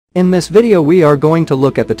In this video we are going to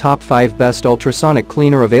look at the top 5 best ultrasonic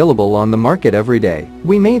cleaner available on the market every day.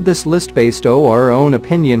 We made this list based on our own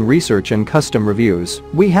opinion, research and custom reviews.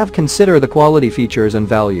 We have considered the quality, features and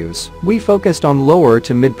values. We focused on lower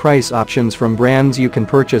to mid-price options from brands you can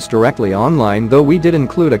purchase directly online, though we did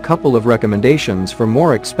include a couple of recommendations for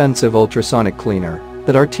more expensive ultrasonic cleaner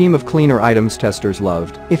that our team of cleaner items testers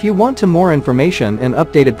loved. If you want more information and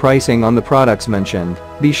updated pricing on the products mentioned,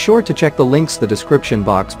 be sure to check the links in the description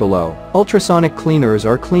box below. Ultrasonic cleaners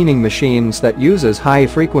are cleaning machines that uses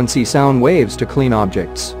high-frequency sound waves to clean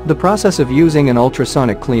objects. The process of using an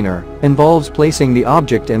ultrasonic cleaner involves placing the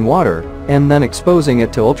object in water and then exposing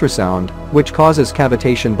it to ultrasound, which causes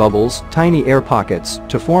cavitation bubbles, tiny air pockets,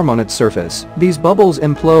 to form on its surface. These bubbles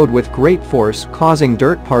implode with great force, causing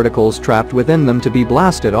dirt particles trapped within them to be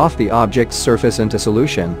blasted off the object's surface into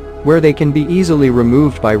solution, where they can be easily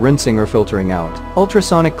removed by rinsing or filtering out.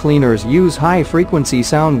 Ultrasonic cleaners use high-frequency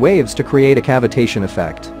sound waves to create a cavitation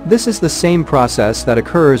effect. This is the same process that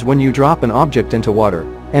occurs when you drop an object into water,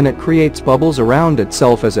 and it creates bubbles around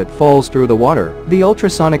itself as it falls through the water. The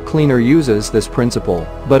ultrasonic cleaner uses this principle,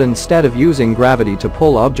 but instead of using gravity to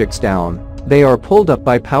pull objects down, they are pulled up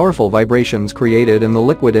by powerful vibrations created in the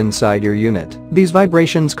liquid inside your unit. These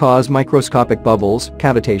vibrations cause microscopic bubbles,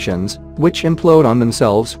 cavitations, which implode on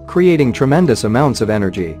themselves, creating tremendous amounts of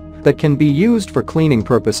energy that can be used for cleaning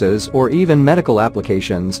purposes or even medical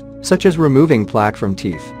applications, such as removing plaque from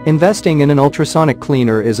teeth. Investing in an ultrasonic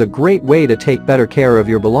cleaner is a great way to take better care of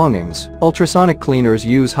your belongings. Ultrasonic cleaners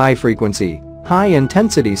use high-frequency,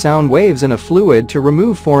 high-intensity sound waves in a fluid to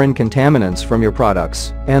remove foreign contaminants from your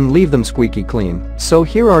products and leave them squeaky clean. So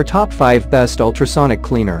here are top 5 best ultrasonic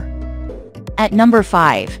cleaner. At number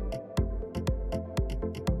 5.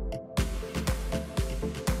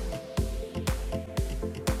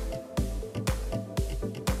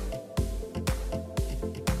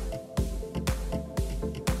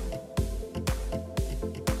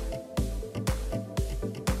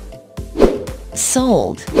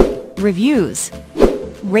 Sold. Reviews.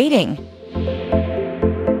 Rating.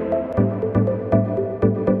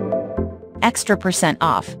 Extra %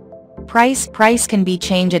 off. Price can be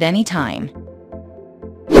changed at any time.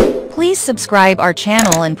 Please subscribe our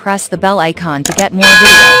channel and press the bell icon to get more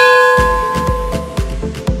videos.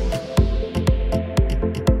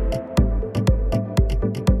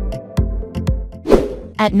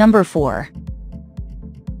 At number 4.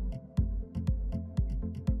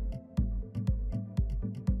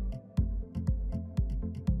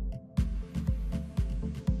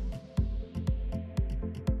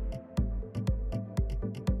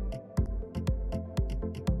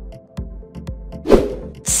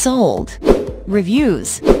 Sold.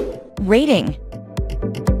 Reviews. Rating.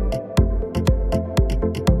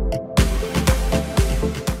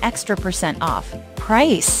 Extra % off.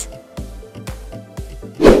 Price.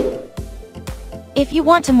 If you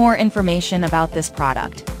want more information about this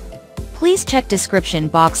product, please check description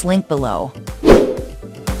box link below.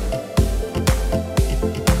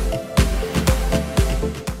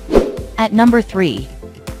 At number 3.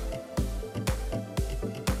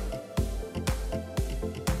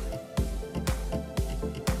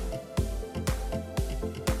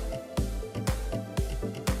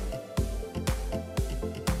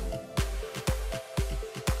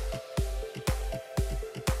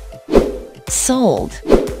 Sold.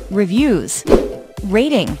 Reviews.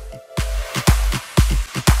 Rating.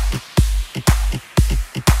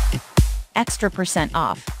 Extra %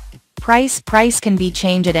 off. Price can be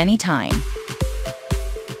changed at any time.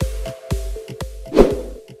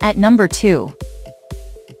 At number 2.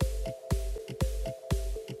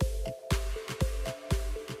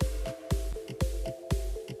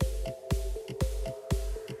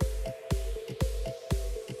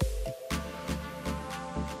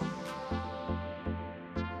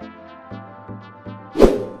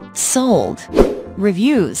 Sold.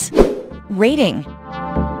 Reviews. Rating.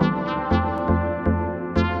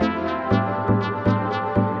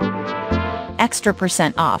 Extra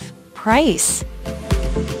 % off. Price.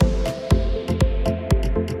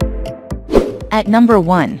 At number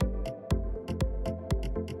 1.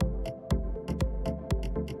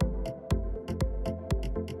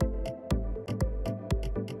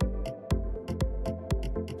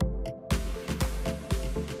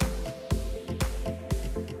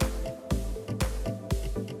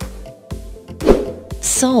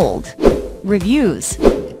 Sold. Reviews.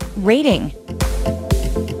 Rating.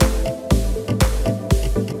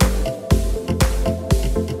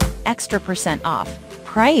 Extra % off.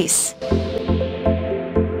 Price.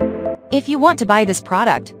 If you want to buy this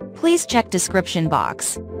product, please check description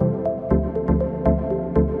box.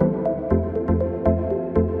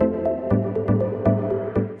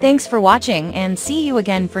 Thanks for watching and see you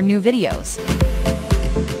again for new videos.